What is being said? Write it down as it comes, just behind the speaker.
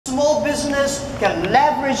Small business can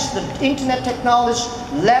leverage the internet technology,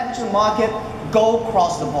 leverage the market, go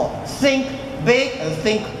across the board. Think big and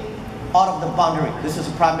think out of the boundary. This is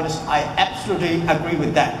Prime Minister. I absolutely agree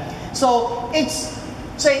with that. So it's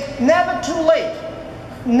never too late.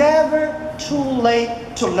 Never too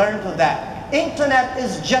late to learn to that. Internet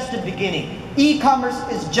is just the beginning. E-commerce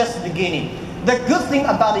is just the beginning. The good thing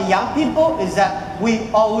about the young people is that we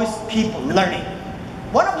always keep learning.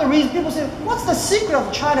 One of the reasons people say, what's the secret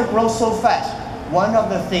of China grow so fast? One of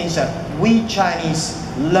the things that we Chinese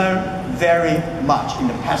learn very much in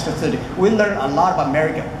the past 30. We learn a lot about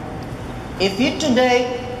America. If you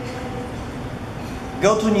today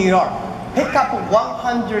go to New York, pick up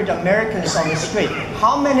 100 Americans on the street,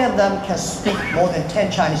 how many of them can speak more than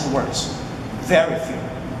 10 Chinese words? Very few.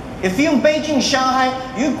 If you in Beijing, Shanghai,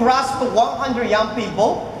 you grasp 100 young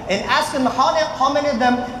people and ask them how many of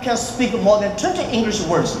them can speak more than 20 English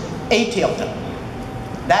words, 80 of them.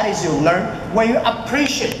 That is you learn when you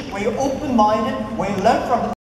appreciate, when you're open-minded, when you learn from